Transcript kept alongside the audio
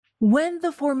When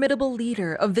the formidable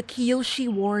leader of the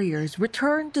Kiyoshi warriors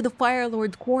returned to the Fire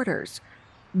Lord's quarters,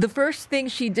 the first thing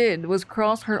she did was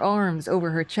cross her arms over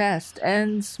her chest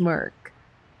and smirk.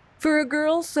 For a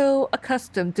girl so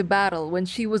accustomed to battle when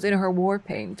she was in her war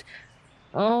paint,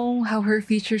 oh, how her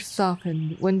features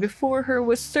softened when before her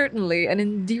was certainly an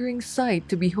endearing sight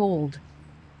to behold.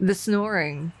 The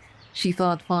snoring, she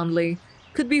thought fondly,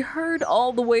 could be heard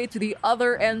all the way to the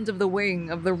other end of the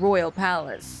wing of the royal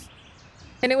palace.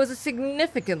 And it was a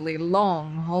significantly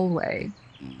long hallway.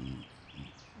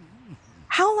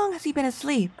 How long has he been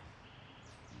asleep?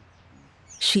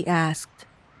 She asked.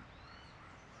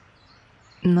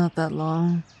 Not that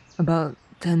long. About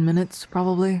 10 minutes,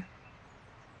 probably.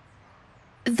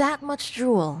 That much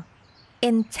drool?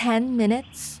 In 10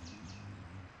 minutes?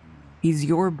 He's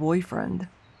your boyfriend,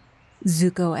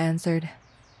 Zuko answered.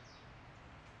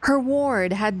 Her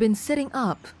ward had been sitting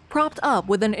up, propped up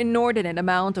with an inordinate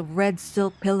amount of red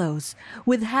silk pillows,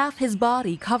 with half his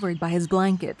body covered by his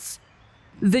blankets.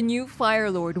 The new Fire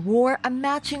Lord wore a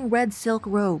matching red silk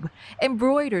robe,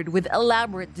 embroidered with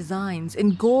elaborate designs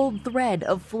in gold thread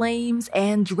of flames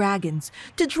and dragons,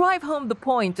 to drive home the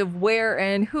point of where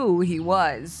and who he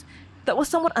was. That was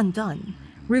somewhat undone,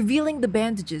 revealing the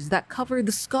bandages that covered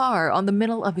the scar on the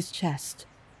middle of his chest.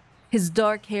 His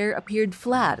dark hair appeared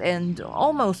flat and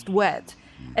almost wet,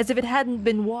 as if it hadn't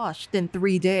been washed in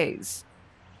 3 days.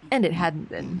 And it hadn't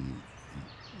been.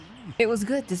 It was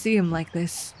good to see him like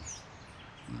this.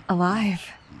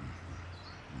 Alive.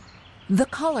 The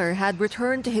color had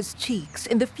returned to his cheeks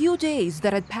in the few days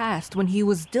that had passed when he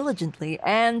was diligently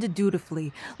and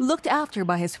dutifully looked after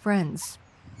by his friends.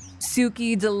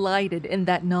 Suki delighted in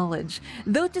that knowledge,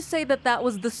 though to say that that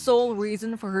was the sole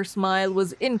reason for her smile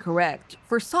was incorrect,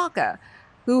 for Sokka,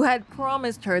 who had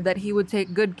promised her that he would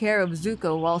take good care of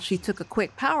Zuko while she took a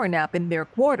quick power nap in their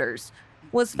quarters,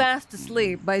 was fast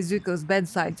asleep by Zuko's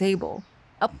bedside table,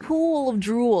 a pool of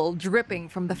drool dripping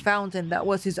from the fountain that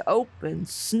was his open,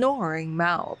 snoring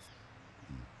mouth.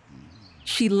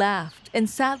 She laughed and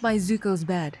sat by Zuko's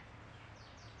bed.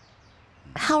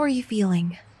 How are you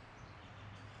feeling?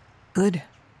 Good.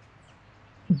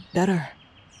 Better,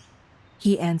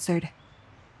 he answered.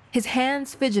 His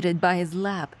hands fidgeted by his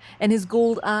lap, and his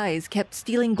gold eyes kept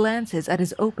stealing glances at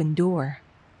his open door.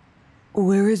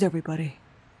 Where is everybody?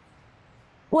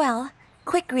 Well,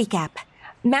 quick recap.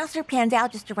 Master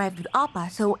Pandao just arrived with Appa,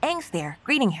 so Aang's there,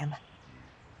 greeting him.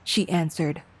 She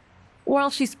answered.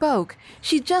 While she spoke,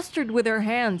 she gestured with her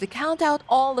hand to count out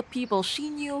all the people she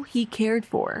knew he cared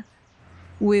for.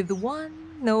 With one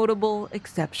notable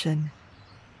exception.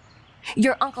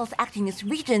 Your uncle's acting as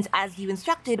regent as you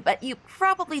instructed, but you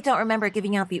probably don't remember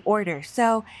giving out the order,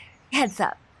 so heads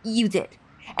up, you did.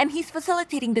 And he's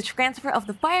facilitating the transfer of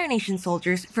the Fire Nation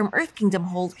soldiers from Earth Kingdom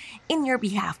Hold in your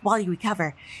behalf while you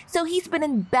recover, so he's been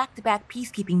in back-to-back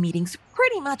peacekeeping meetings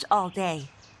pretty much all day.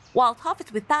 While Toph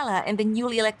is with Thala and the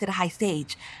newly elected High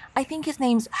Sage, I think his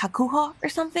name's Hakuho or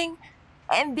something,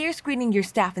 and they're screening your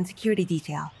staff and security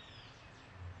detail.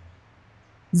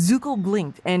 Zuko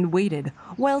blinked and waited,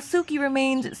 while Suki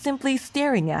remained simply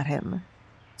staring at him,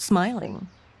 smiling,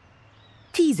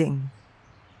 teasing.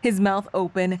 His mouth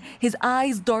open, his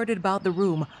eyes darted about the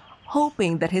room,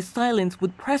 hoping that his silence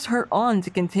would press her on to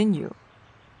continue.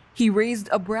 He raised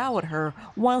a brow at her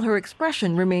while her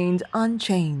expression remained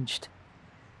unchanged.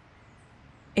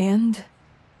 And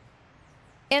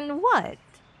what?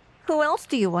 Who else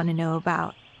do you want to know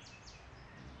about?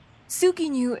 Suki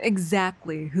knew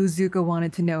exactly who Zuko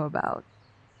wanted to know about,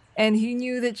 and he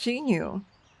knew that she knew.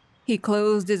 He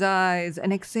closed his eyes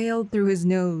and exhaled through his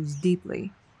nose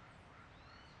deeply.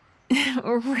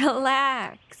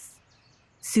 Relax,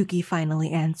 Suki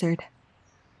finally answered.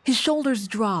 His shoulders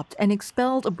dropped and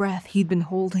expelled a breath he'd been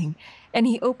holding, and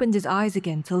he opened his eyes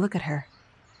again to look at her.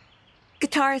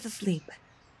 Katara's asleep.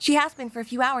 She has been for a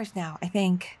few hours now, I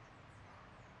think.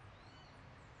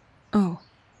 Oh,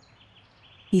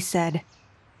 he said.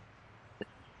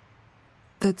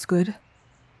 That's good.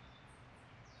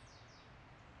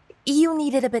 You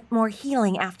needed a bit more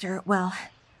healing after, well,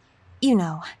 you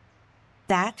know,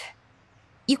 that.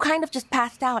 You kind of just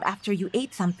passed out after you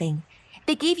ate something.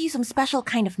 They gave you some special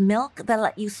kind of milk that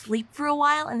let you sleep for a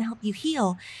while and help you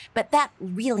heal, but that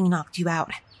really knocked you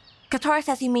out. Katara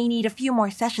says you may need a few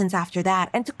more sessions after that,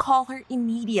 and to call her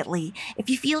immediately if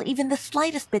you feel even the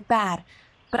slightest bit bad.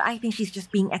 But I think she's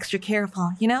just being extra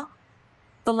careful, you know?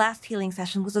 The last healing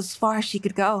session was as far as she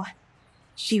could go.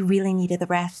 She really needed the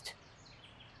rest.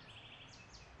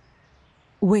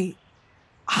 Wait,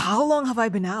 how long have I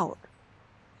been out?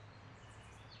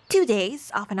 2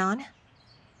 days, off and on.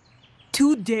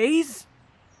 2 days?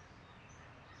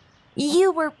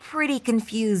 You were pretty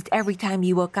confused every time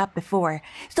you woke up before,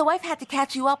 so I've had to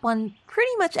catch you up on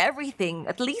pretty much everything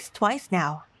at least twice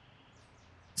now.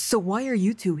 So why are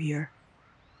you two here?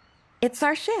 It's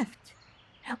our shift.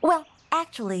 Well,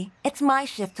 actually, it's my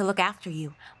shift to look after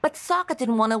you, but Sokka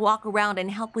didn't want to walk around and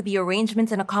help with the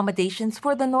arrangements and accommodations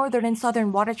for the Northern and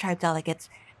Southern Water Tribe delegates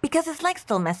because his leg's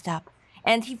still messed up,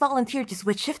 and he volunteered to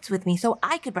switch shifts with me so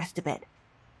I could rest a bit.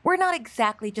 We're not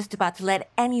exactly just about to let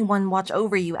anyone watch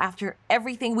over you after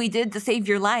everything we did to save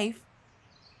your life.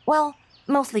 Well,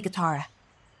 mostly Katara.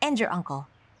 And your uncle.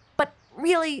 But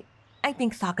really, I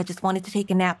think Sokka just wanted to take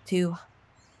a nap too.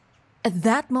 At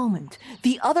that moment,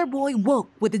 the other boy woke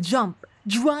with a jump,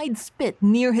 dried spit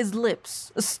near his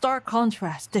lips, a stark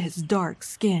contrast to his dark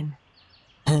skin.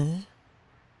 Huh?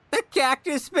 The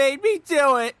cactus made me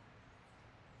do it!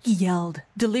 He yelled,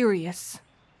 delirious.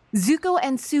 Zuko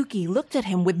and Suki looked at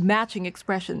him with matching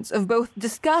expressions of both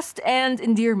disgust and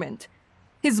endearment.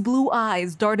 His blue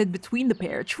eyes darted between the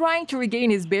pair, trying to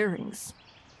regain his bearings.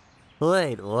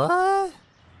 Wait, what?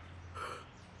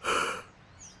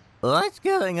 What's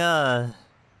going on?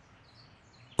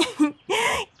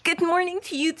 Good morning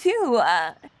to you too,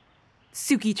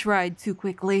 Suki tried too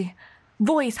quickly,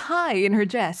 voice high in her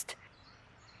jest.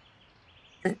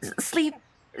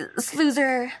 Sleeper?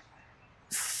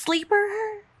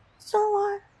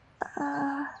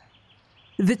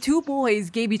 The two boys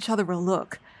gave each other a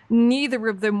look, neither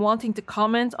of them wanting to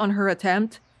comment on her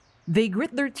attempt. They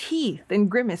grit their teeth and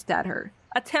grimaced at her,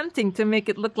 attempting to make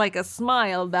it look like a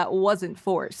smile that wasn't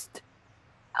forced.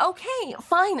 Okay,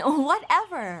 fine,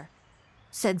 whatever,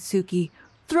 said Suki,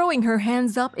 throwing her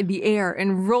hands up in the air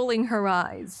and rolling her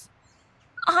eyes.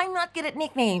 I'm not good at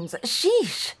nicknames,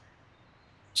 sheesh,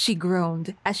 she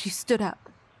groaned as she stood up.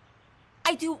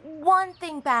 I do one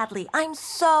thing badly. I'm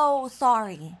so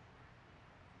sorry.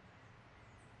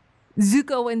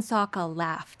 Zuko and Sokka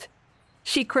laughed.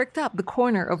 She cricked up the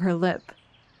corner of her lip.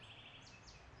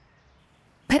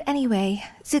 But anyway,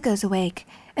 Zuko's awake,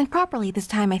 and properly this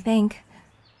time, I think.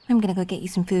 I'm gonna go get you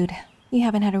some food. You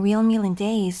haven't had a real meal in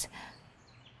days.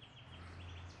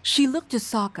 She looked to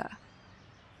Sokka.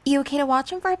 You okay to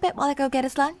watch him for a bit while I go get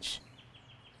his lunch?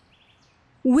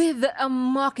 With a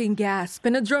mocking gasp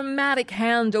and a dramatic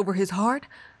hand over his heart,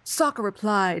 Sokka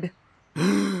replied,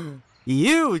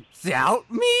 You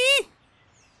doubt me?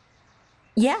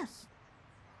 Yes.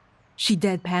 She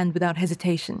deadpanned without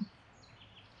hesitation.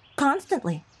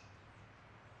 Constantly.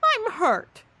 I'm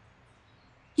hurt,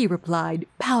 he replied,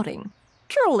 pouting.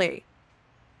 Truly.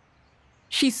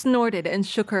 She snorted and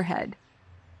shook her head.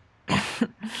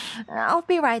 I'll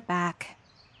be right back,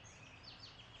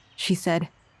 she said.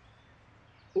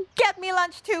 Get me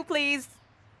lunch too, please,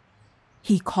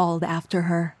 he called after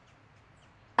her.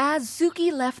 As Suki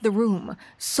left the room,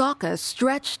 Sokka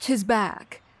stretched his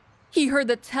back. He heard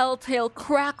the telltale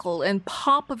crackle and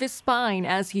pop of his spine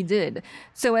as he did,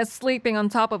 so as sleeping on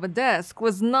top of a desk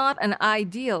was not an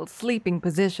ideal sleeping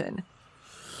position.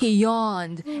 He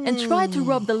yawned and tried to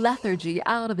rub the lethargy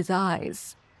out of his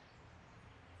eyes.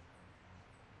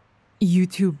 You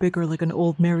two bicker like an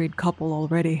old married couple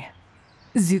already,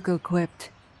 Zuko quipped.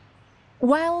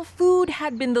 While food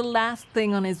had been the last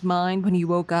thing on his mind when he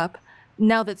woke up,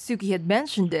 now that Suki had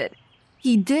mentioned it,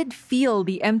 he did feel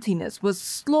the emptiness was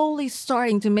slowly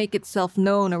starting to make itself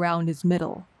known around his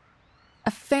middle. A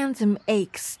phantom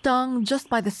ache stung just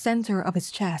by the center of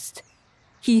his chest.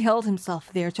 He held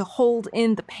himself there to hold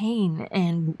in the pain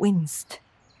and winced.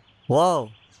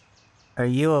 Whoa, are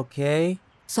you okay?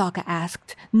 Sokka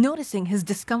asked, noticing his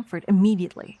discomfort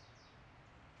immediately.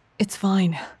 It's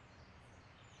fine,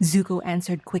 Zuko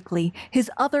answered quickly, his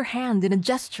other hand in a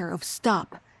gesture of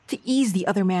stop to ease the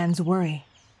other man's worry.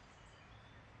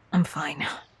 I'm fine.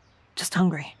 Just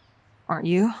hungry. Aren't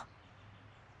you?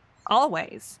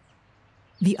 Always,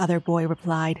 the other boy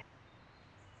replied.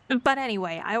 But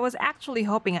anyway, I was actually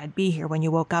hoping I'd be here when you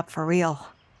woke up for real.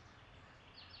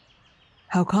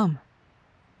 How come?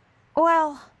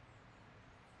 Well,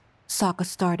 Sokka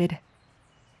started.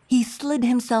 He slid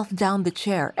himself down the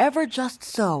chair ever just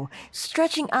so,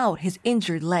 stretching out his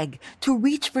injured leg to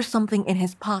reach for something in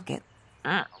his pocket.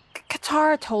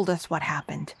 Katara told us what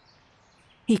happened,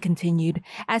 he continued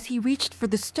as he reached for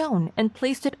the stone and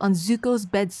placed it on Zuko's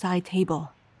bedside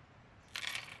table.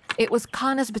 It was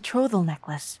Kanna's betrothal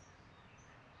necklace.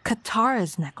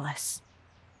 Katara's necklace.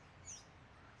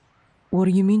 What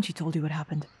do you mean she told you what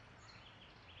happened?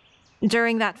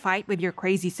 During that fight with your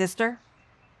crazy sister?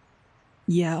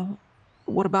 Yeah,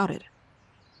 what about it?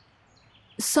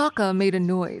 Sokka made a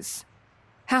noise.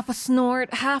 Half a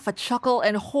snort, half a chuckle,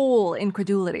 and whole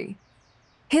incredulity.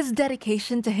 His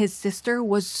dedication to his sister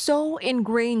was so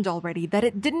ingrained already that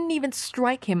it didn't even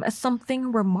strike him as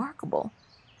something remarkable.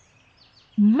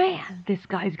 Man, this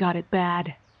guy's got it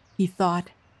bad, he thought.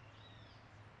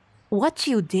 What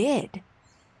you did?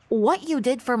 What you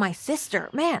did for my sister,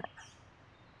 man.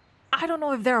 I don't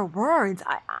know if there are words.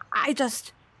 I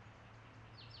just...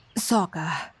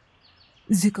 Sokka.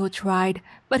 Zuko tried,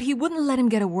 but he wouldn't let him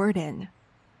get a word in.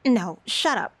 No,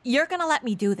 shut up. You're gonna let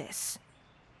me do this,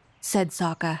 said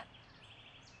Sokka.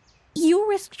 You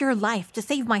risked your life to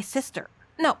save my sister.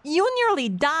 No, you nearly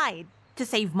died to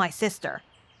save my sister.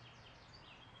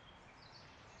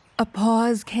 A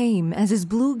pause came as his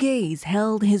blue gaze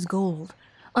held his gold,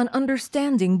 an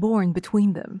understanding born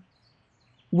between them.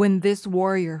 When this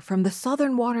warrior from the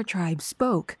Southern Water Tribe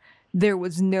spoke, there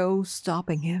was no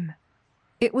stopping him.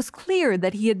 It was clear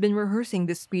that he had been rehearsing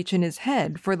this speech in his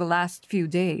head for the last few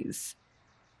days.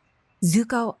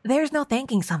 Zuko, there's no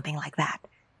thanking something like that.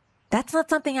 That's not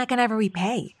something I can ever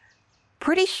repay.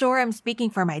 Pretty sure I'm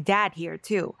speaking for my dad here,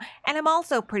 too. And I'm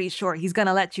also pretty sure he's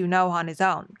gonna let you know on his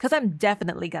own, because I'm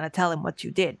definitely gonna tell him what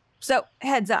you did. So,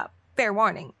 heads up, fair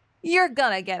warning, you're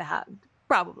gonna get hugged.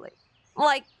 Probably.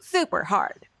 Like, super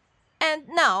hard. And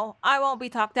no, I won't be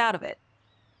talked out of it.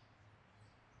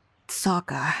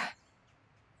 Sokka.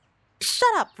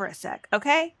 Shut up for a sec,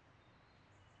 okay?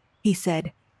 He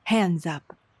said, hands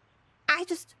up.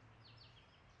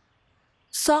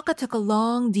 Sokka took a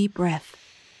long, deep breath.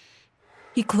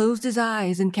 He closed his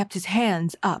eyes and kept his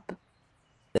hands up.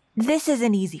 This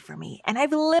isn't easy for me, and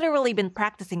I've literally been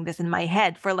practicing this in my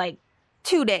head for like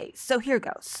 2 days, so here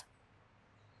goes.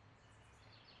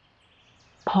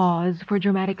 Pause for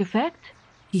dramatic effect,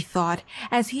 he thought,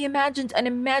 as he imagined an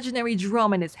imaginary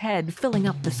drum in his head filling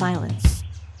up the silence.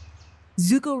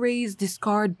 Zuko raised his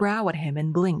scarred brow at him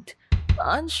and blinked,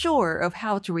 unsure of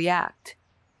how to react.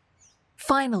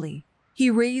 Finally, he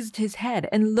raised his head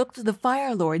and looked the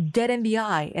Fire Lord dead in the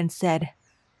eye and said,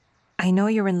 I know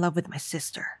you're in love with my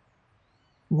sister.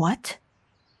 What?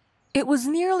 It was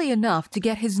nearly enough to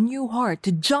get his new heart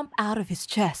to jump out of his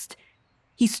chest.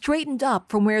 He straightened up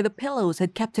from where the pillows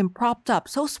had kept him propped up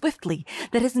so swiftly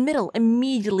that his middle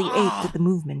immediately ached at the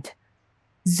movement.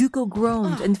 Zuko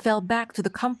groaned and fell back to the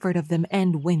comfort of them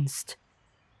and winced.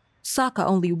 Sokka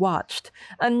only watched,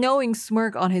 a knowing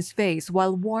smirk on his face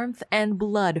while warmth and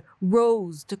blood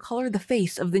rose to color the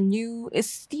face of the new,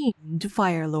 esteemed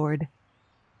Fire Lord.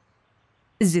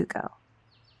 Zuko,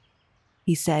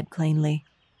 he said plainly.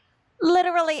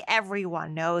 Literally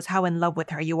everyone knows how in love with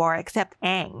her you are except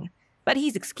Aang. But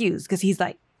he's excused because he's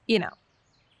like,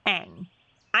 Aang.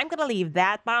 I'm gonna leave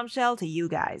that bombshell to you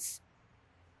guys.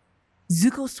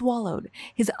 Zuko swallowed,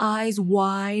 his eyes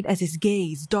wide as his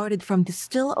gaze darted from the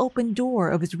still open door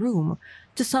of his room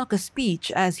to Sokka's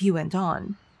speech as he went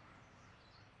on.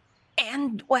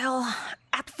 And, well,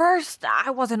 at first, I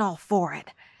wasn't all for it.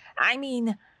 I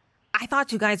mean, I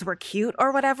thought you guys were cute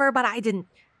or whatever, but I don't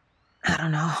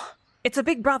know. It's a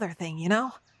big brother thing, you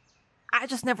know? I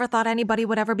just never thought anybody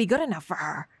would ever be good enough for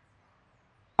her.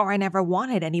 Or I never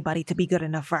wanted anybody to be good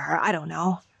enough for her, I don't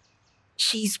know.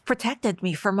 She's protected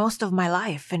me for most of my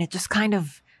life, and it just kind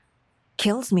of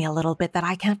kills me a little bit that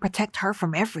I can't protect her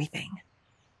from everything.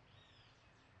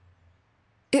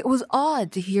 It was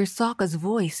odd to hear Sokka's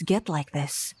voice get like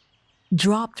this,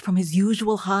 dropped from his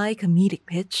usual high comedic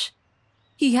pitch.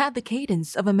 He had the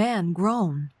cadence of a man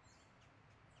grown.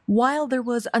 While there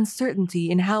was uncertainty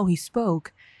in how he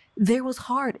spoke, there was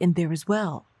heart in there as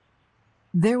well.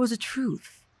 There was a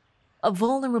truth, a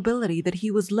vulnerability that he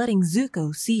was letting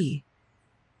Zuko see.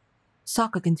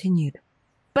 Sokka continued.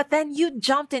 But then you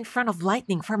jumped in front of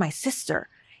lightning for my sister.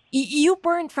 You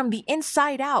burned from the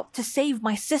inside out to save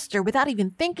my sister without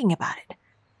even thinking about it.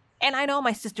 And I know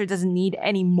my sister doesn't need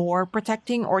any more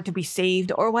protecting or to be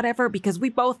saved or whatever because we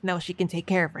both know she can take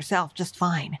care of herself just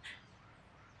fine.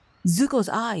 Zuko's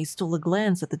eyes stole a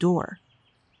glance at the door.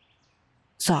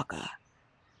 Sokka.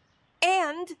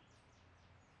 And,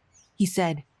 he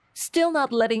said, still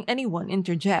not letting anyone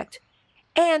interject.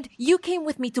 And you came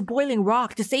with me to Boiling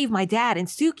Rock to save my dad and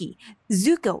Suki.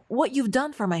 Zuko, what you've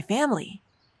done for my family.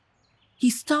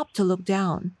 He stopped to look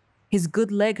down. His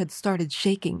good leg had started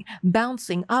shaking,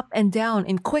 bouncing up and down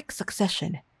in quick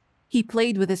succession. He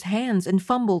played with his hands and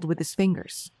fumbled with his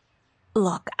fingers.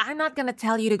 Look, I'm not gonna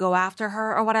tell you to go after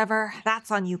her or whatever.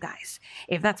 That's on you guys.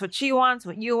 If that's what she wants,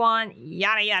 what you want,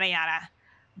 yada yada yada.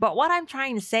 But what I'm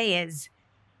trying to say is,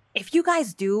 if you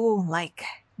guys do,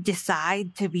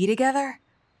 decide to be together,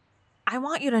 I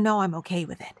want you to know I'm okay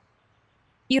with it.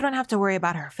 You don't have to worry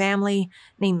about her family,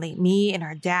 namely me and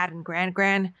her dad and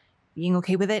Gran, being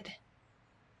okay with it.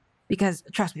 Because,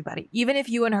 trust me, buddy, even if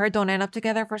you and her don't end up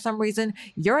together for some reason,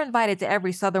 you're invited to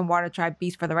every Southern Water Tribe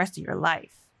feast for the rest of your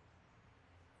life.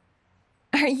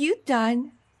 Are you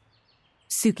done?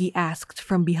 Suki asked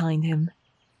from behind him.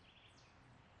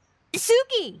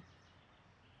 Suki!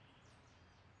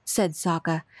 Said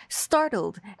Sokka,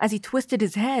 startled as he twisted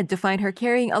his head to find her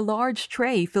carrying a large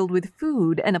tray filled with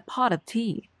food and a pot of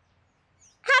tea.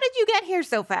 How did you get here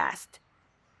so fast?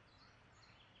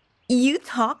 You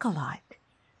talk a lot,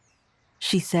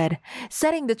 she said,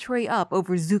 setting the tray up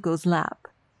over Zuko's lap.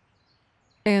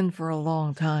 And for a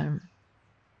long time,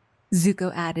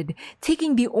 Zuko added,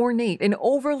 taking the ornate and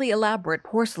overly elaborate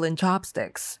porcelain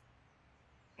chopsticks.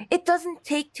 It doesn't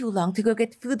take too long to go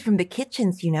get food from the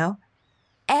kitchens, you know.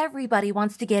 Everybody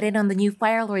wants to get in on the new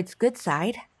Fire Lord's good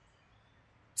side,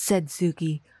 said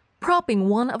Suki, propping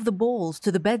one of the bowls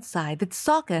to the bedside that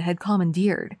Sokka had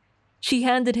commandeered. She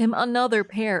handed him another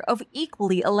pair of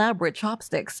equally elaborate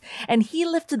chopsticks, and he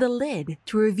lifted the lid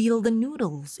to reveal the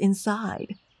noodles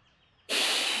inside.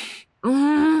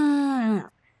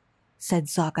 Said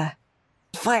Sokka.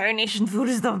 Fire Nation food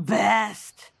is the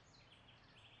best.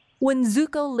 When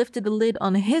Zuko lifted the lid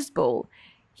on his bowl,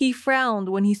 he frowned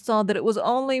when he saw that it was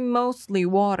only mostly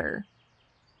water.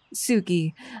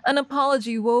 Suki, an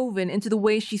apology woven into the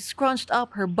way she scrunched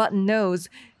up her button nose,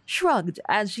 shrugged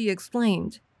as she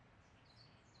explained.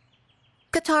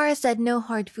 Katara said no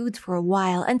hard foods for a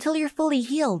while until you're fully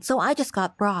healed, so I just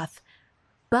got broth.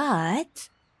 But,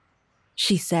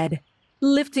 she said,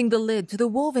 lifting the lid to the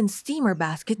woven steamer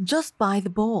basket just by the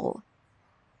bowl.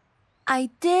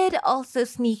 I did also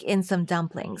sneak in some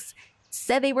dumplings.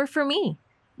 Said they were for me,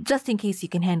 just in case you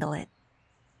can handle it.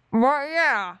 Well,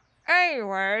 yeah.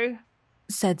 Anyway,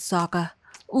 said Sokka,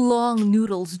 long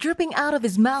noodles dripping out of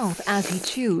his mouth as he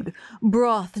chewed,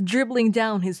 broth dribbling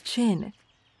down his chin.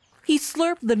 He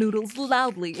slurped the noodles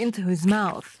loudly into his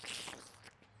mouth.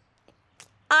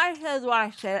 I said what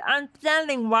I said. I'm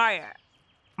standing by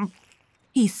it,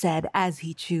 he said as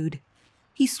he chewed.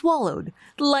 He swallowed,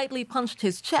 lightly punched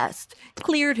his chest,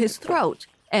 cleared his throat,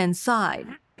 and sighed.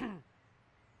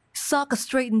 Sokka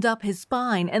straightened up his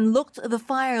spine and looked the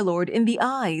Fire Lord in the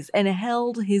eyes and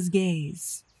held his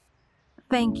gaze.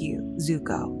 Thank you,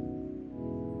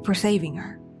 Zuko, for saving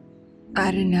her.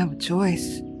 I didn't have a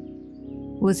choice,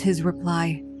 was his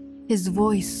reply, his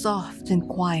voice soft and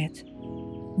quiet.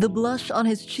 The blush on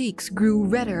his cheeks grew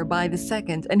redder by the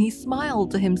second, and he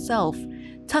smiled to himself,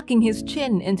 tucking his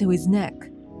chin into his neck.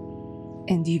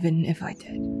 And even if I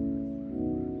did,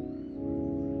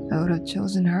 I would have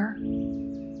chosen her.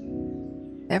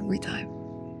 Every time.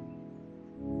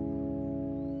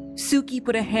 Suki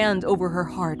put a hand over her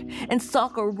heart, and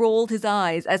Sokka rolled his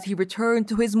eyes as he returned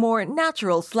to his more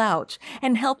natural slouch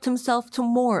and helped himself to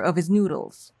more of his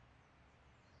noodles.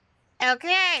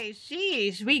 Okay,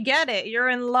 sheesh, we get it. You're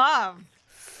in love,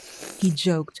 he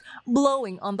joked,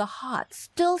 blowing on the hot,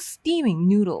 still steaming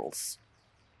noodles.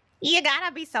 You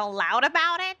gotta be so loud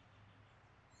about it.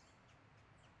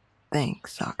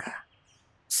 Thanks, Sokka,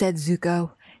 said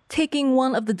Zuko, taking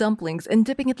one of the dumplings and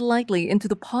dipping it lightly into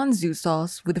the ponzu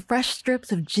sauce with fresh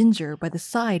strips of ginger by the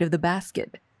side of the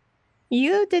basket.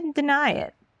 You didn't deny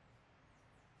it,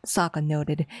 Sokka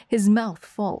noted, his mouth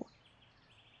full.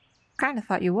 Kinda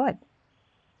thought you would.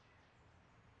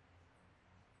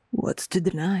 What's to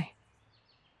deny?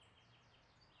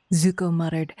 Zuko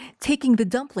muttered, taking the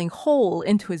dumpling whole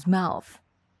into his mouth.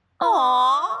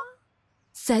 Aww,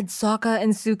 said Sokka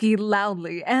and Suki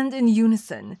loudly and in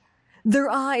unison.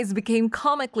 Their eyes became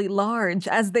comically large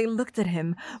as they looked at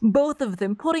him, both of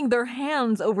them putting their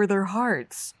hands over their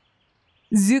hearts.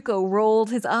 Zuko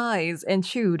rolled his eyes and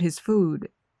chewed his food.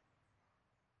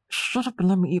 Shut up and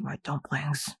let me eat my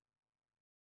dumplings.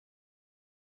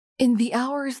 In the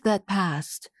hours that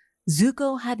passed,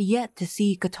 Zuko had yet to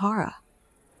see Katara.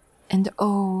 And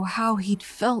oh, how he'd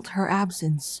felt her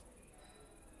absence.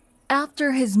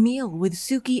 After his meal with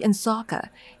Suki and Sokka,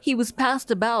 he was passed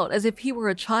about as if he were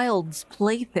a child's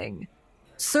plaything.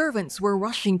 Servants were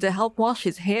rushing to help wash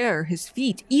his hair, his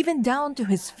feet, even down to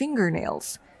his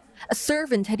fingernails. A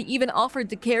servant had even offered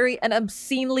to carry an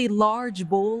obscenely large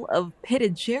bowl of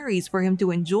pitted cherries for him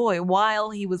to enjoy while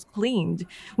he was cleaned,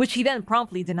 which he then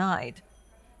promptly denied.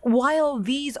 While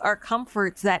these are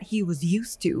comforts that he was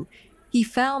used to, he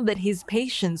found that his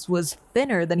patience was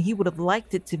thinner than he would have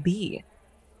liked it to be.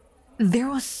 There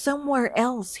was somewhere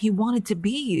else he wanted to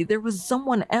be. There was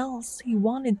someone else he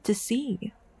wanted to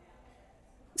see.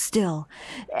 Still,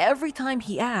 every time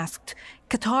he asked,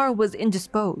 Katara was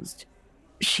indisposed.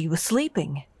 She was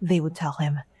sleeping, they would tell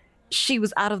him. She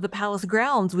was out of the palace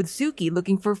grounds with Suki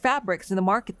looking for fabrics in the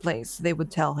marketplace, they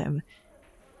would tell him.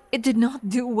 It did not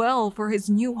do well for his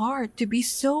new heart to be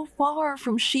so far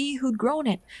from she who'd grown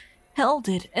it, held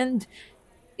it, and,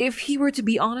 if he were to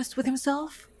be honest with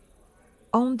himself,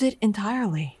 owned it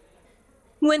entirely.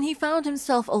 When he found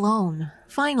himself alone,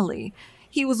 finally,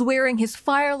 he was wearing his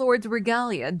Fire Lord's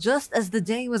regalia just as the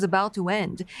day was about to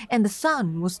end and the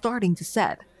sun was starting to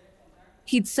set.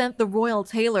 He'd sent the royal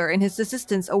tailor and his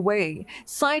assistants away,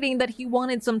 citing that he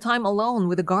wanted some time alone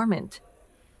with the garment.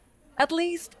 At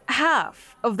least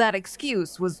half of that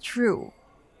excuse was true.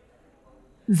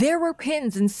 There were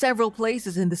pins in several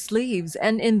places in the sleeves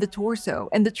and in the torso,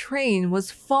 and the train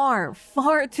was far,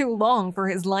 far too long for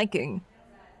his liking.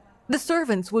 The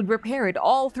servants would repair it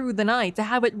all through the night to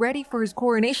have it ready for his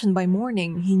coronation by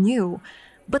morning, he knew,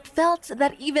 but felt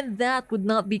that even that would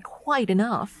not be quite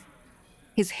enough.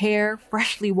 His hair,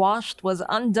 freshly washed, was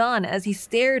undone as he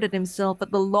stared at himself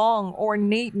at the long,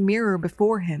 ornate mirror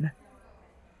before him.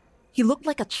 He looked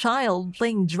like a child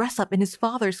playing dress-up in his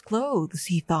father's clothes,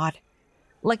 he thought,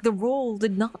 like the role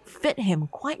did not fit him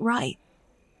quite right.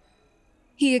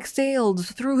 He exhaled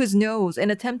through his nose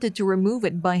and attempted to remove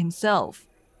it by himself.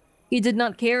 He did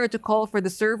not care to call for the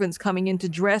servants coming in to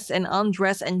dress and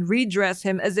undress and redress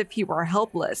him as if he were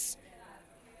helpless.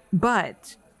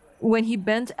 But when he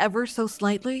bent ever so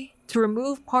slightly to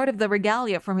remove part of the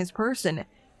regalia from his person,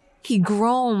 he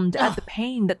groaned at the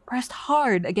pain that pressed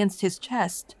hard against his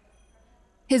chest.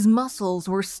 His muscles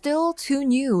were still too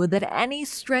new that any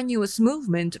strenuous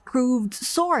movement proved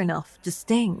sore enough to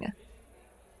sting.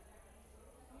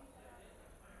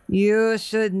 You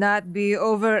should not be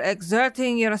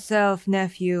overexerting yourself,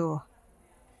 nephew,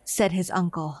 said his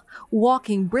uncle,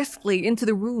 walking briskly into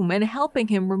the room and helping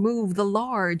him remove the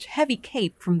large, heavy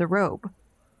cape from the robe.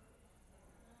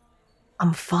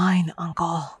 I'm fine,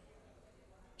 Uncle,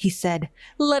 he said,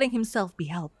 letting himself be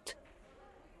helped.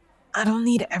 I don't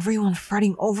need everyone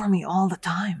fretting over me all the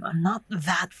time. I'm not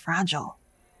that fragile.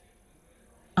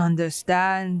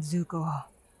 Understand, Zuko.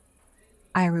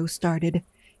 Iroh started,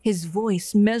 his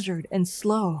voice measured and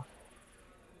slow.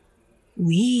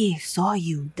 We saw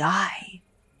you die.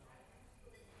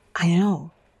 I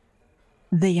know,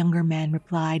 the younger man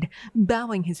replied,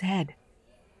 bowing his head.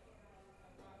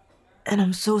 And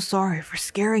I'm so sorry for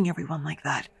scaring everyone like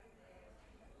that.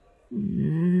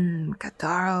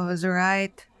 Katara was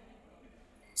right,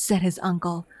 said his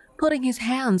uncle, putting his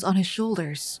hands on his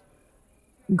shoulders.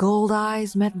 Gold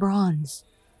eyes met bronze,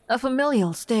 a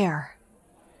familial stare.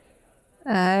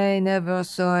 I never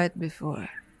saw it before.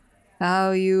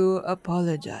 How you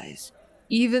apologize,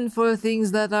 even for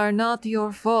things that are not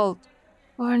your fault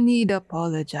or need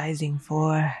apologizing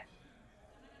for.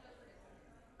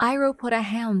 Iroh put a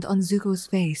hand on Zuko's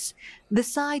face, the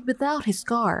side without his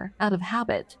scar, out of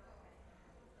habit.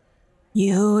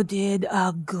 You did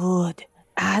a good,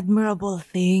 admirable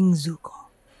thing, Zuko,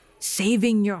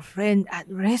 saving your friend at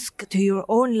risk to your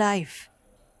own life.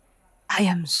 I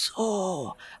am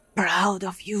so proud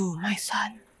of you, my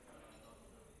son.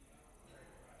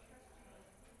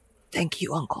 Thank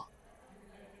you, Uncle,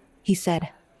 he said.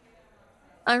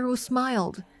 Iroh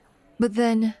smiled, but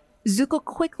then Zuko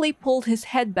quickly pulled his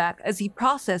head back as he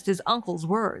processed his uncle's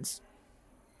words.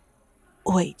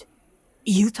 Wait,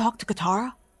 you talked to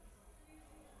Katara?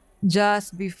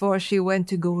 Just before she went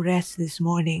to go rest this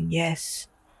morning, yes,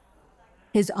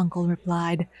 his uncle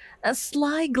replied, a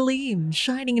sly gleam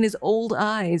shining in his old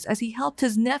eyes as he helped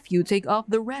his nephew take off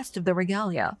the rest of the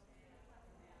regalia.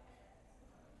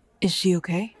 Is she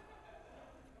okay?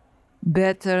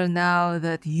 Better now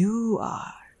that you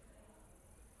are,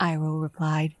 Iroh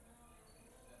replied.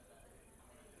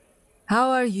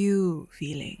 How are you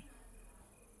feeling?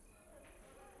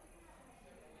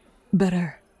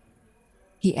 Better,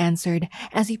 he answered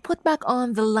as he put back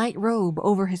on the light robe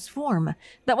over his form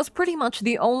that was pretty much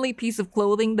the only piece of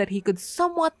clothing that he could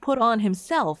somewhat put on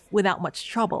himself without much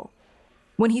trouble.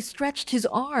 When he stretched his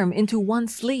arm into one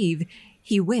sleeve,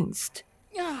 he winced.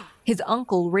 His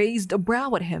uncle raised a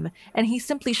brow at him, and he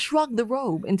simply shrugged the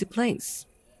robe into place.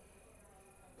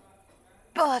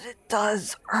 But it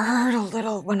does hurt a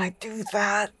little when I do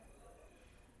that.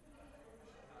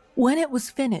 When it was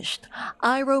finished,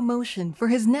 Iroh motioned for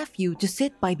his nephew to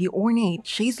sit by the ornate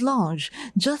chaise longue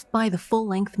just by the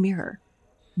full-length mirror.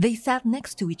 They sat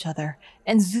next to each other,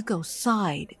 and Zuko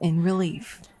sighed in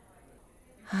relief.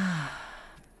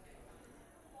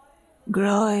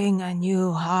 Growing a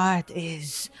new heart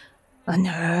is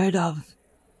unheard of,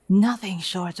 nothing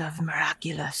short of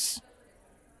miraculous,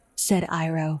 said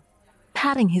Iroh,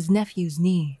 patting his nephew's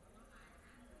knee.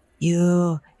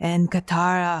 You and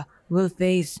Katara will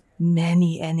face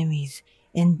many enemies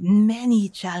and many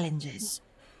challenges.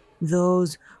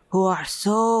 Those who are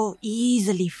so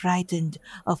easily frightened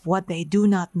of what they do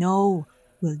not know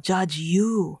will judge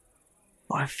you,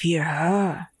 or fear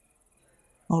her,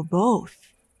 or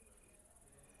both.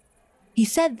 He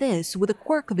said this with a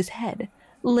quirk of his head,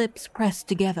 lips pressed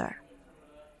together.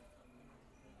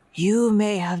 You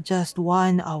may have just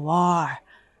won a war,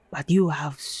 but you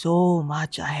have so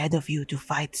much ahead of you to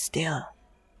fight still.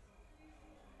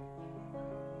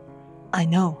 I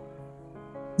know,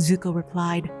 Zuko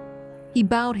replied. He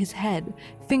bowed his head,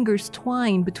 fingers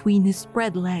twined between his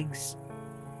spread legs.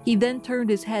 He then turned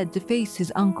his head to face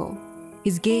his uncle,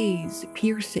 his gaze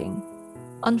piercing,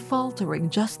 unfaltering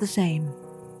just the same.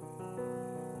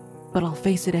 But I'll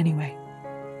face it anyway.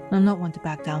 I'm not one to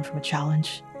back down from a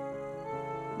challenge.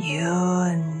 You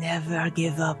never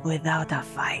give up without a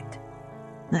fight.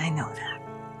 I know that.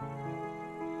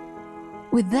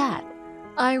 With that,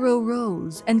 Iroh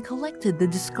rose and collected the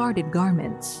discarded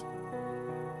garments.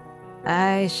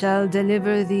 I shall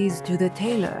deliver these to the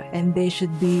tailor, and they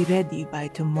should be ready by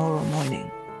tomorrow morning.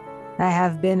 I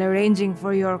have been arranging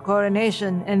for your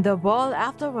coronation and the ball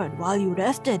afterward while you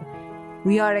rested.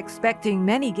 We are expecting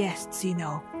many guests, you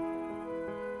know.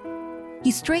 He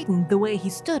straightened the way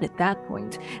he stood at that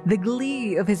point, the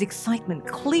glee of his excitement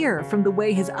clear from the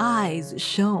way his eyes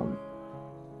shone.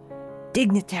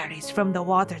 Dignitaries from the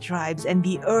water tribes and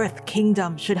the Earth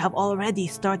Kingdom should have already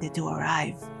started to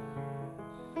arrive.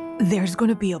 There's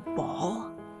gonna be a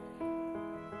ball?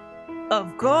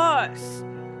 Of course!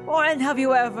 When have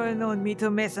you ever known me to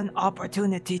miss an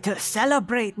opportunity to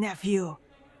celebrate, nephew?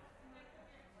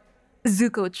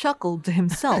 Zuko chuckled to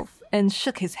himself and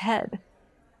shook his head.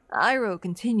 Iroh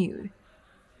continued.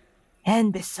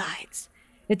 And besides,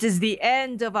 it is the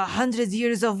end of 100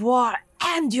 years of war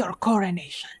and your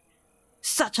coronation.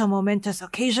 Such a momentous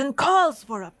occasion calls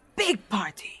for a big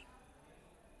party.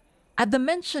 At the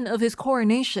mention of his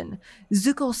coronation,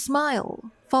 Zuko's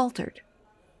smile faltered.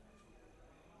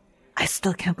 I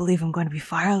still can't believe I'm going to be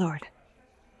Fire Lord.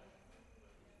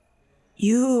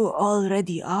 You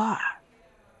already are,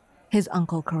 his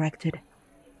uncle corrected.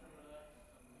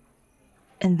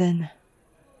 And then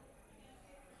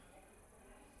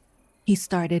he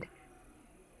started.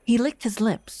 He licked his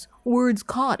lips, words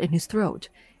caught in his throat,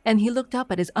 and he looked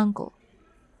up at his uncle.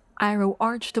 Iroh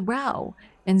arched a brow,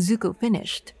 and Zuko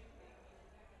finished.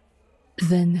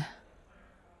 Then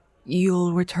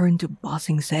you'll return to Ba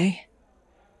Sing Se?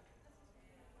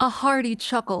 A hearty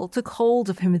chuckle took hold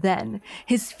of him then,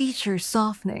 his features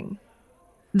softening.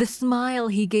 The smile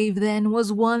he gave then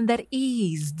was one that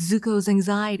eased Zuko's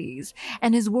anxieties,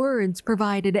 and his words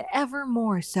provided ever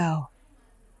more so.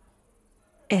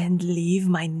 And leave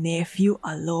my nephew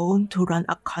alone to run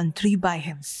a country by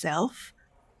himself?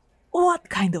 What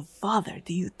kind of father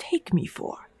do you take me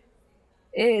for?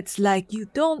 It's like you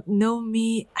don't know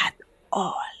me at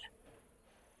all.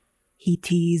 He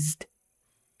teased.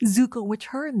 Zuko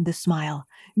returned the smile,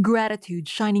 gratitude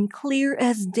shining clear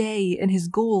as day in his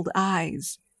gold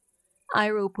eyes.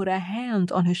 Iroh put a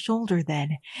hand on his shoulder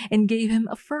then and gave him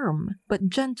a firm but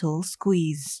gentle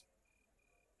squeeze.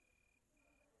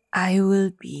 I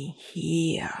will be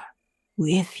here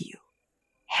with you,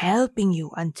 helping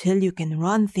you until you can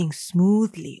run things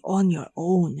smoothly on your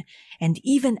own, and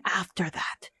even after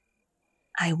that,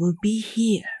 I will be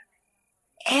here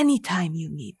anytime you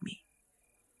need me.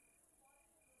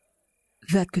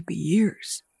 That could be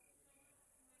years.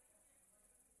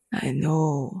 I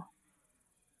know.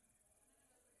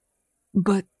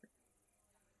 But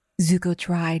Zuko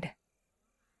tried.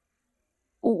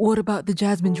 What about the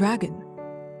Jasmine Dragon?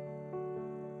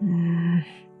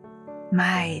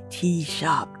 My tea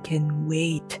shop can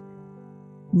wait.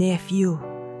 Nephew,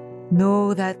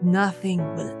 know that nothing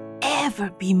will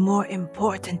ever be more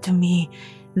important to me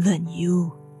than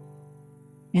you.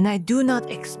 And I do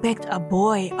not expect a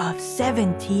boy of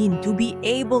 17 to be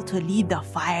able to lead the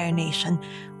Fire Nation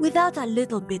without a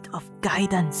little bit of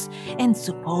guidance and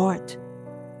support.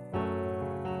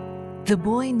 The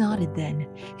boy nodded then,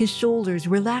 his shoulders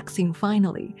relaxing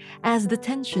finally as the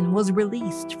tension was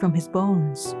released from his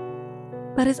bones.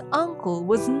 But his uncle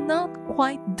was not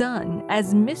quite done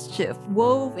as mischief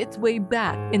wove its way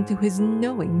back into his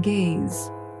knowing gaze.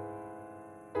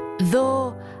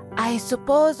 Though I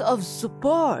suppose of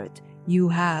support you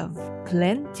have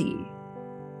plenty,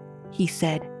 he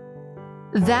said.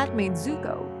 That made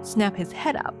Zuko snap his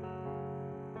head up.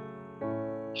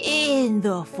 In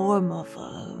the form of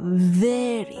a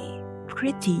very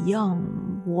pretty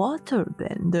young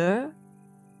waterbender.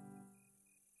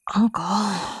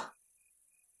 Uncle,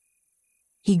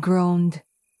 he groaned,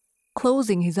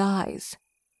 closing his eyes.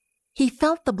 He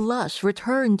felt the blush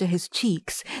return to his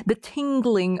cheeks, the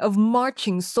tingling of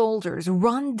marching soldiers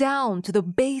run down to the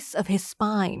base of his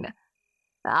spine.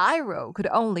 Iroh could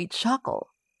only chuckle.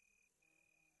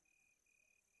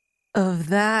 Of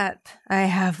that, I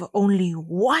have only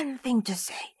one thing to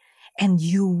say, and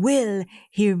you will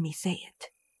hear me say it,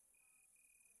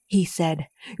 he said,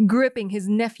 gripping his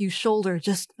nephew's shoulder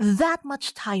just that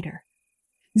much tighter.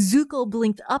 Zuko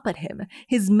blinked up at him,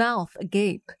 his mouth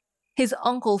agape. His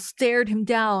uncle stared him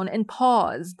down and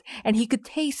paused, and he could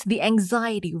taste the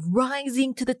anxiety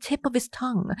rising to the tip of his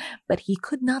tongue, but he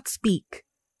could not speak.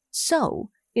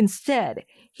 So, instead,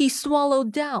 he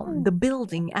swallowed down the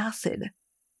building acid.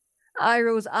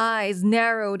 Iroh's eyes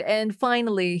narrowed, and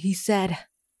finally he said,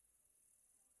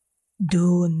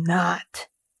 "Do not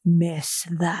mess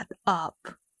that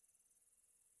up."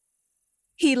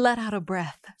 He let out a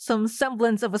breath, some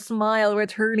semblance of a smile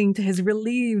returning to his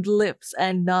relieved lips,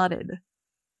 and nodded.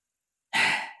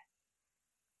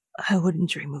 "I wouldn't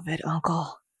dream of it,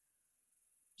 Uncle,"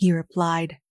 he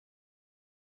replied.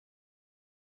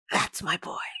 "That's my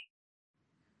boy."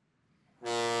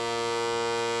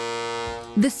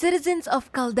 The citizens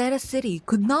of Caldera City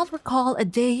could not recall a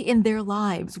day in their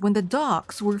lives when the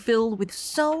docks were filled with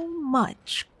so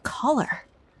much color.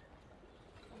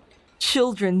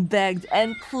 Children begged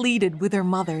and pleaded with their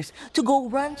mothers to go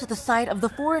run to the side of the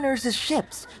foreigners'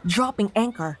 ships, dropping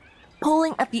anchor,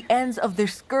 pulling at the ends of their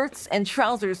skirts and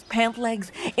trousers' pant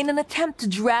legs in an attempt to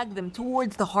drag them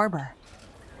towards the harbor.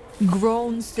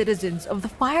 Grown citizens of the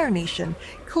Fire Nation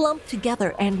clumped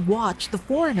together and watched the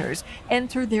foreigners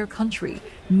enter their country,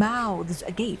 mouths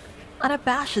agape,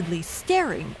 unabashedly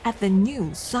staring at the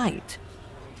new sight.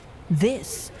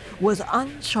 This was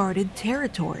uncharted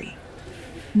territory.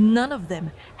 None of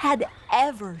them had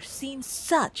ever seen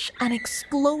such an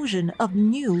explosion of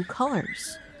new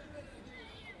colors.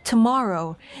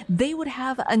 Tomorrow, they would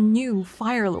have a new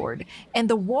Fire Lord, and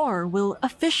the war will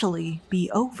officially be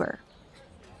over.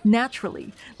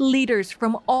 Naturally, leaders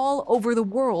from all over the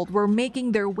world were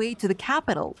making their way to the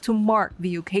capital to mark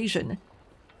the occasion.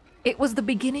 It was the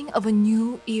beginning of a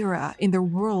new era in their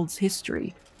world's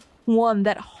history, one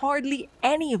that hardly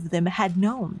any of them had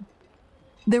known.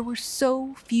 There were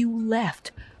so few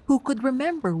left who could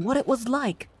remember what it was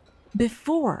like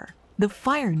before the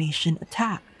Fire Nation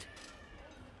attacked.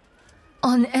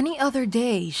 On any other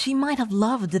day, she might have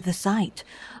loved the sight,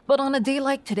 but on a day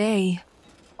like today,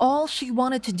 all she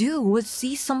wanted to do was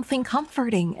see something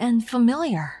comforting and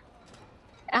familiar.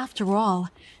 After all,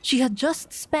 she had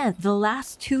just spent the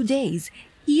last 2 days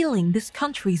healing this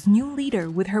country's new leader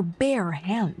with her bare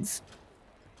hands.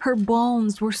 Her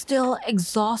bones were still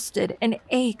exhausted and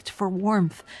ached for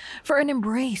warmth, for an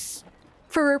embrace,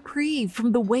 for a reprieve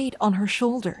from the weight on her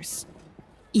shoulders.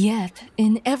 Yet,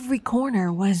 in every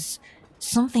corner was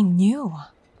something new.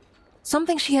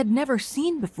 Something she had never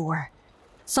seen before.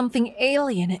 Something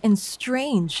alien and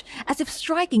strange, as if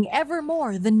striking ever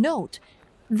more the note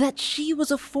that she was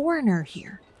a foreigner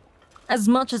here. As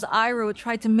much as Iroh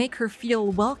tried to make her feel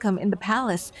welcome in the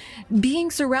palace, being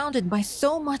surrounded by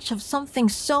so much of something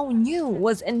so new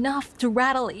was enough to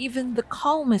rattle even the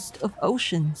calmest of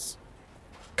oceans.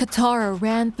 Katara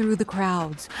ran through the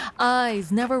crowds,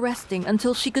 eyes never resting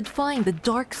until she could find the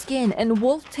dark skin and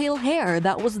wolf-tail hair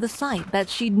that was the sight that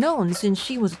she'd known since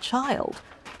she was a child.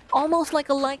 Almost like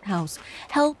a lighthouse,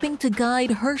 helping to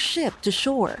guide her ship to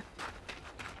shore.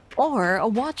 Or a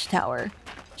watchtower,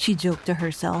 she joked to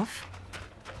herself.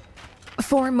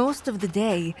 For most of the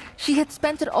day, she had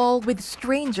spent it all with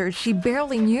strangers she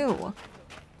barely knew.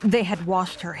 They had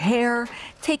washed her hair,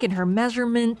 taken her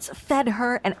measurements, fed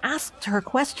her, and asked her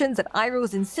questions at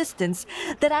Iroh's insistence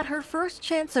that at her first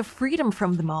chance of freedom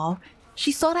from them all,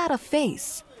 she sought out a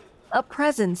face, a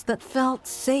presence that felt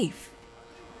safe.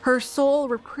 Her sole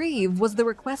reprieve was the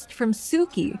request from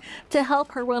Suki to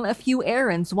help her run a few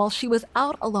errands while she was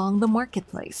out along the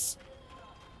marketplace.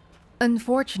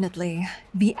 Unfortunately,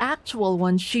 the actual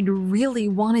one she'd really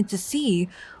wanted to see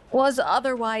was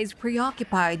otherwise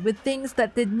preoccupied with things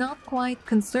that did not quite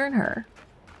concern her.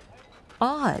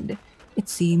 Odd, it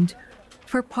seemed,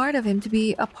 for part of him to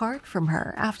be apart from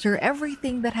her after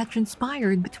everything that had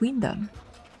transpired between them.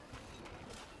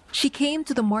 She came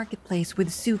to the marketplace with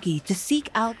Suki to seek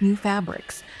out new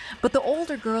fabrics, but the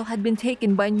older girl had been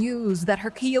taken by news that her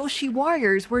Kyoshi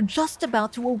warriors were just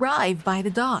about to arrive by the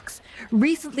docks,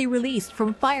 recently released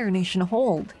from Fire Nation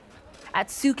hold. At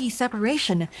Suki's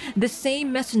separation, the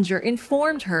same messenger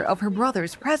informed her of her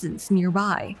brother's presence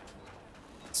nearby.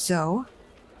 So,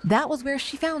 that was where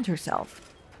she found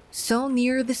herself. So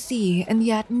near the sea, and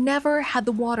yet never had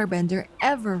the waterbender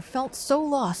ever felt so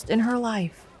lost in her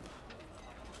life.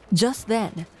 Just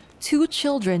then, 2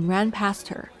 children ran past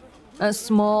her, a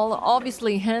small,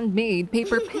 obviously handmade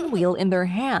paper pinwheel in their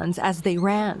hands as they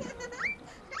ran.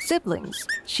 Siblings,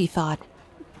 she thought.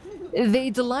 They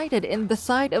delighted in the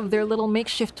sight of their little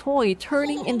makeshift toy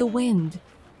turning in the wind.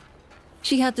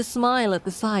 She had to smile at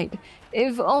the sight,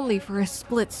 if only for a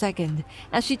split second,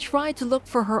 as she tried to look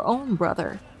for her own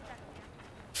brother.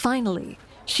 Finally,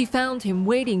 she found him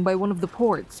waiting by one of the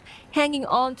ports, hanging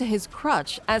on to his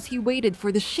crutch as he waited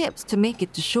for the ships to make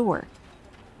it to shore.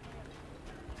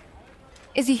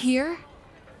 "Is he here?"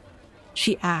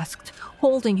 she asked,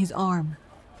 holding his arm.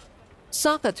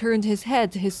 Sokka turned his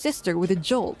head to his sister with a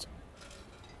jolt.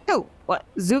 Who? What?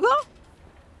 Zuko?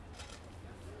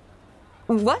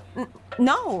 What?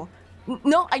 No.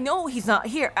 No, I know he's not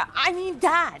here. I mean,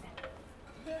 Dad.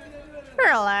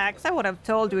 Relax, I would have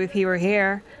told you if he were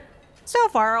here. So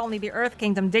far, only the Earth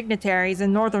Kingdom dignitaries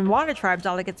and Northern Water Tribe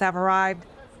delegates have arrived.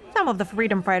 Some of the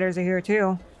freedom fighters are here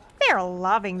too. They're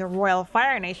loving the Royal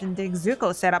Fire Nation dig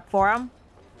Zuko set up for them.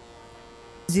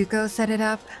 Zuko set it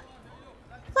up,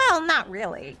 Well, not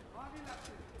really.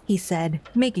 he said,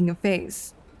 making a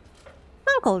face.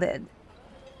 Uncle did.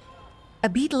 A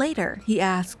beat later, he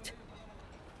asked,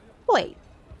 Wait,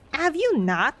 have you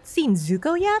not seen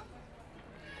Zuko yet?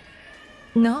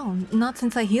 "No, not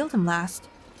since I healed him last,"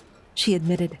 she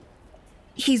admitted.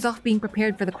 "He's off being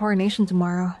prepared for the coronation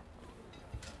tomorrow."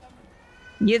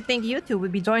 You'd think you two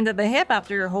would be joined at the hip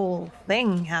after your whole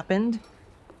thing happened.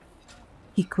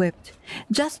 He quipped,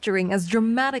 gesturing as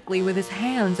dramatically with his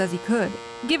hands as he could,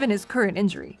 given his current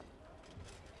injury.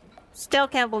 Still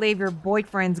can't believe your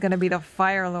boyfriend's gonna be the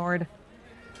Fire Lord.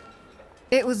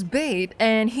 It was bait,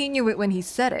 and he knew it when he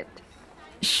said it.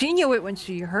 She knew it when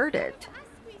she heard it.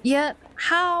 Yet,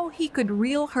 how he could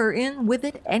reel her in with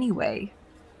it anyway.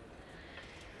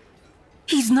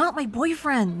 "He's not my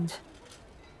boyfriend,"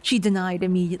 she denied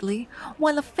immediately,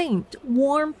 while a faint,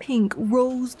 warm pink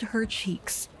rose to her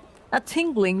cheeks. A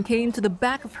tingling came to the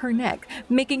back of her neck,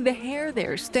 making the hair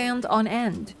there stand on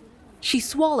end. She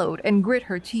swallowed and grit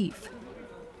her teeth.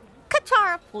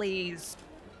 Katara, please,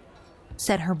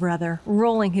 said her brother,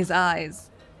 rolling his eyes.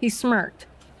 He smirked.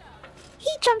 He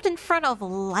jumped in front of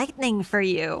lightning for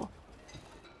you.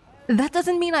 That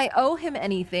doesn't mean I owe him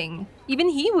anything. Even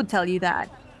he would tell you that.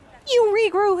 You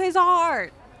regrew his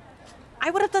heart. I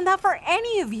would have done that for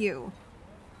any of you.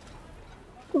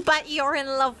 But you're in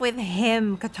love with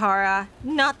him, Katara,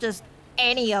 not just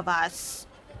any of us.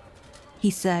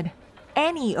 He said,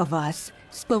 "Any of us,"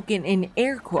 spoken in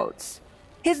air quotes.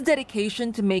 His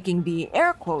dedication to making the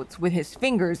air quotes with his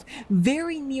fingers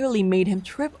very nearly made him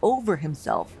trip over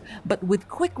himself, but with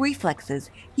quick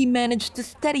reflexes, he managed to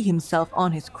steady himself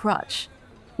on his crutch.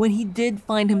 When he did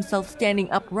find himself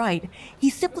standing upright,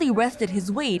 he simply rested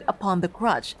his weight upon the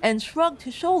crutch and shrugged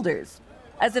his shoulders,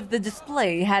 as if the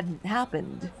display hadn't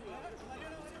happened.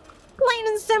 Plain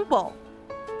and simple.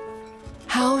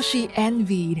 How she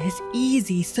envied his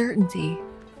easy certainty.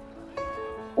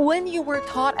 When you were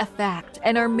taught a fact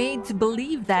and are made to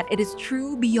believe that it is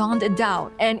true beyond a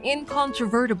doubt and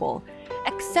incontrovertible,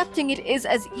 accepting it is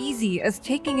as easy as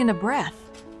taking in a breath.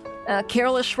 A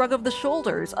careless shrug of the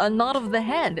shoulders, a nod of the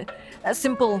head, a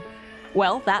simple,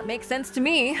 "Well, that makes sense to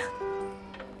me."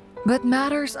 But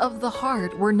matters of the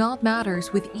heart were not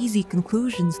matters with easy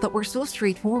conclusions that were so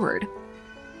straightforward.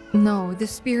 No, the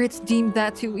spirits deemed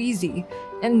that too easy,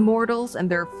 and mortals and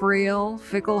their frail,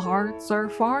 fickle hearts are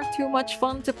far too much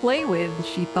fun to play with,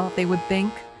 she thought they would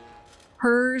think.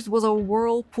 Hers was a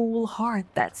whirlpool heart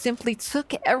that simply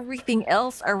took everything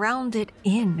else around it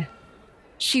in.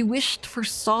 She wished for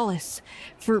solace,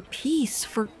 for peace,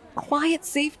 for quiet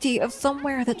safety of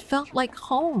somewhere that felt like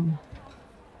home.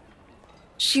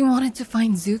 She wanted to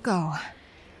find Zuko.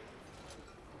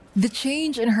 The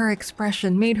change in her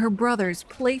expression made her brother's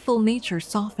playful nature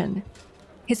soften.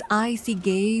 His icy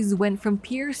gaze went from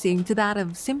piercing to that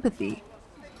of sympathy.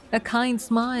 A kind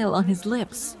smile on his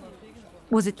lips.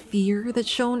 Was it fear that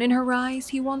shone in her eyes,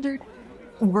 he wondered?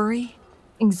 Worry?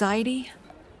 Anxiety?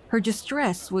 Her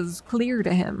distress was clear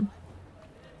to him.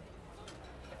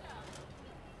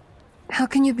 "How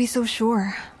can you be so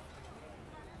sure?"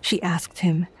 she asked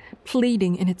him,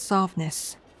 pleading in its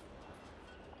softness.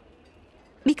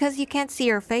 Because you can't see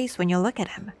her face when you look at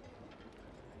him,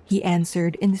 he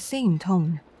answered in the same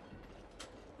tone.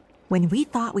 When we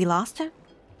thought we lost him?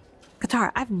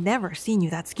 Katara, I've never seen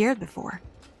you that scared before.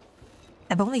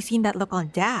 I've only seen that look on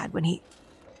Dad when he...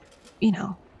 You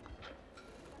know.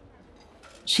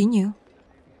 She knew.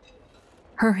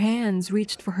 Her hands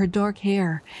reached for her dark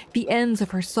hair, the ends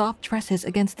of her soft tresses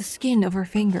against the skin of her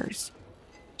fingers.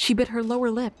 She bit her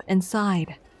lower lip and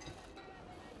sighed.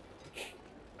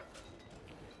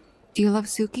 Do you love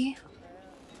Suki?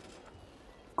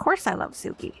 Of course I love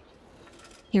Suki.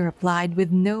 He replied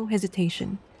with no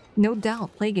hesitation, no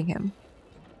doubt plaguing him.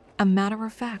 A matter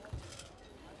of fact.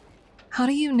 How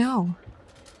do you know?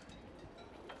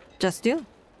 Just do.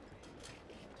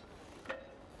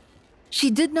 She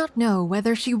did not know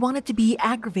whether she wanted to be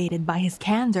aggravated by his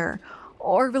candor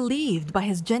or relieved by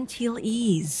his genteel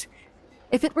ease.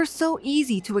 If it were so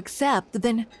easy to accept,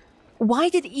 then why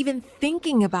did even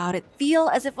thinking about it feel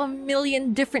as if a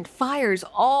million different fires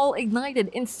all ignited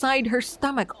inside her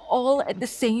stomach all at the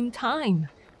same time?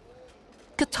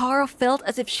 Katara felt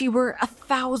as if she were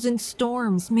 1,000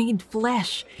 storms made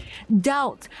flesh,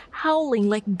 doubt howling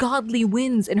like godly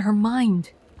winds in her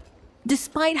mind.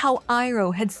 Despite how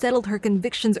Iroh had settled her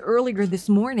convictions earlier this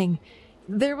morning,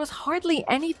 there was hardly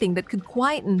anything that could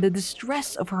quieten the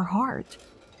distress of her heart.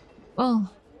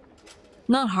 Well,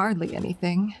 not hardly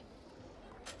anything.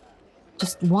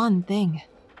 Just one thing.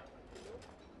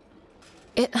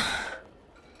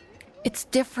 It's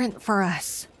different for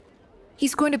us.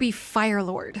 He's going to be Fire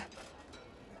Lord.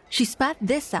 She spat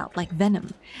this out like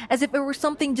venom, as if it were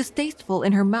something distasteful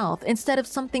in her mouth instead of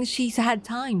something she had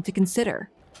time to consider.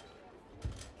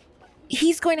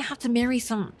 He's going to have to marry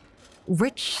some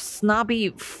rich, snobby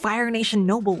Fire Nation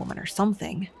noblewoman or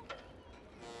something.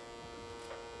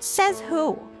 Says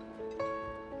who?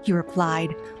 He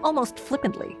replied, almost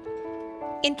flippantly.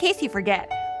 In case you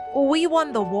forget, we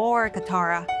won the war,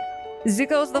 Katara.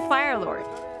 Zuko's the Fire Lord.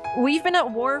 We've been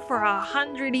at war for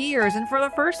 100 years, and for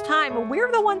the first time,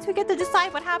 we're the ones who get to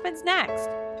decide what happens next.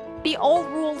 The old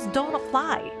rules don't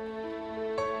apply.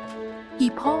 He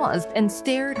paused and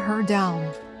stared her down.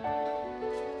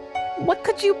 What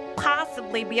could you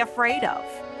possibly be afraid of?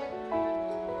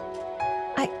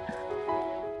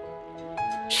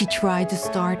 She tried to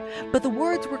start, but the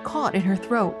words were caught in her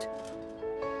throat.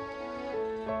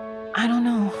 I don't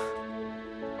know.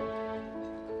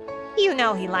 You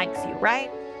know he likes you, right?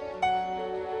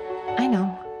 I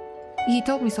know. He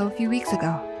told me so a few weeks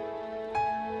ago.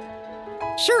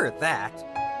 Sure, that.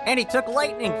 And he took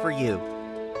lightning for you.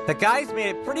 The guys made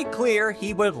it pretty clear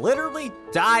he would literally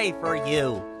die for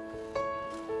you.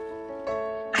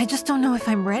 I just don't know if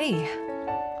I'm ready.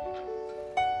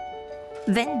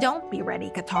 Then don't be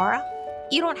ready, Katara.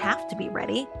 You don't have to be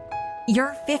ready.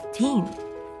 You're 15.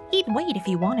 He'd wait if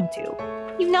you want him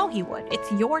to. You know he would.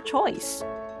 It's your choice.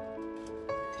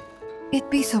 It'd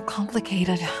be so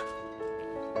complicated.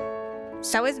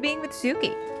 So is being with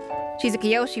Suki. She's a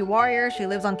Kyoshi warrior, she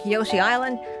lives on Kyoshi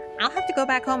Island. I'll have to go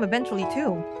back home eventually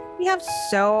too. We have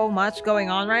so much going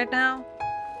on right now.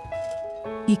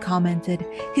 He commented,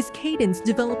 his cadence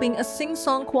developing a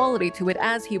sing-song quality to it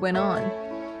as he went on.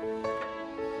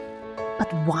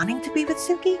 But wanting to be with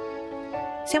Suki?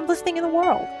 Simplest thing in the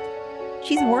world.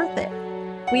 She's worth it.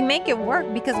 We make it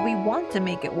work because we want to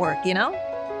make it work, you know?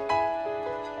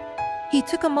 He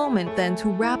took a moment then to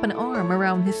wrap an arm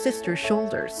around his sister's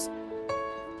shoulders.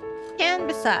 And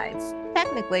besides,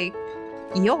 technically,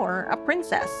 you're a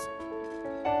princess.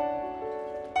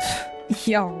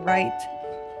 You're right.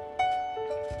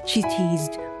 She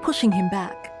teased, pushing him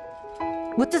back.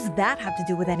 What does that have to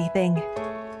do with anything?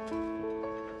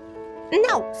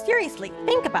 No, seriously,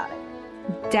 think about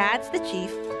it. Dad's the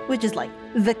chief, which is like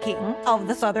the king of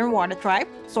the Southern Water Tribe,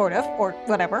 sort of, or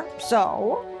whatever,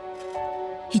 so...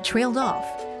 He trailed off,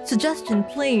 suggestion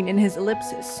plain in his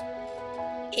ellipsis.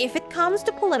 If it comes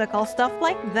to political stuff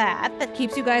like that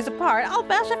keeps you guys apart, I'll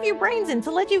bash a few brains in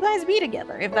to let you guys be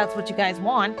together, if that's what you guys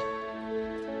want.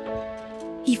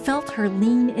 He felt her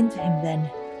lean into him then.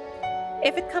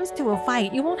 If it comes to a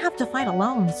fight, you won't have to fight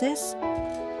alone, sis.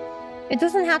 It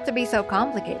doesn't have to be so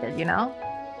complicated, you know?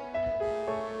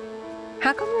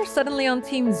 How come you're suddenly on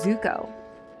Team Zuko?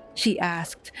 She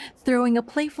asked, throwing a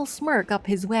playful smirk up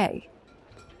his way.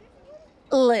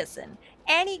 Listen,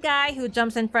 any guy who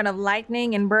jumps in front of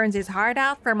lightning and burns his heart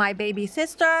out for my baby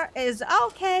sister is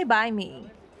okay by me.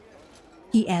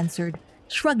 He answered,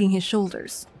 shrugging his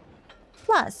shoulders.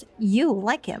 Plus, you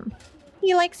like him.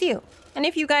 He likes you. And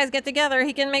if you guys get together,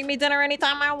 he can make me dinner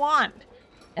anytime I want.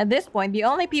 At this point, the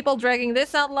only people dragging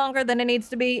this out longer than it needs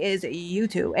to be is you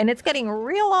two, and it's getting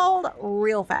real old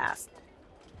real fast.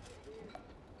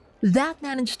 That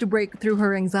managed to break through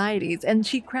her anxieties, and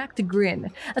she cracked a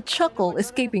grin, a chuckle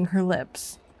escaping her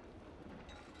lips.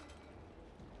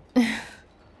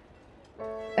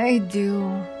 I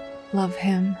do love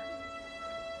him,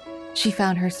 she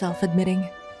found herself admitting.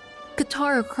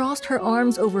 Katara crossed her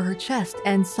arms over her chest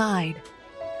and sighed.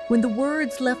 When the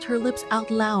words left her lips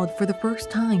out loud for the first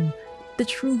time, the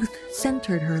truth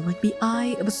centered her like the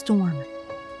eye of a storm.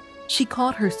 She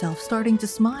caught herself starting to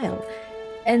smile,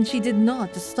 and she did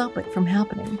not to stop it from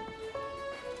happening.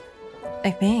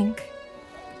 I think.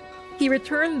 He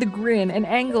returned the grin and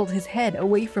angled his head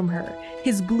away from her,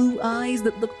 his blue eyes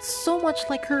that looked so much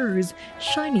like hers,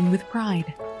 shining with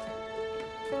pride.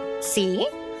 See?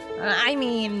 I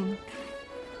mean...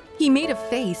 He made a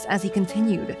face as he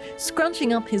continued,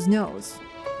 scrunching up his nose.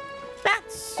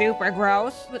 That's super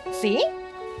gross, but see?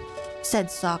 Said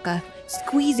Sokka,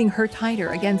 squeezing her tighter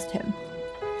against him.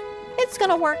 It's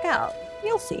gonna work out.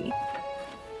 You'll see.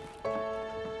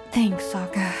 Thanks,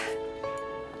 Sokka,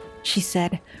 she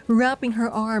said, wrapping her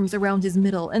arms around his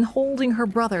middle and holding her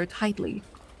brother tightly.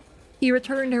 He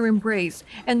returned her embrace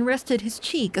and rested his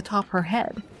cheek atop her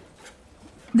head.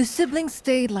 The siblings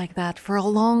stayed like that for a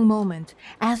long moment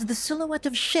as the silhouette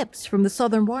of ships from the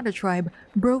Southern Water Tribe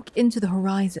broke into the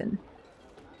horizon.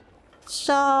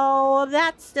 So,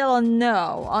 that's still a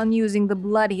no on using the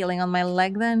blood healing on my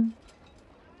leg then?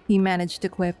 He managed to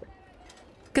quip.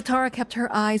 Katara kept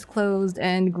her eyes closed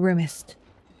and grimaced.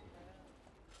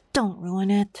 don't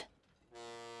ruin it.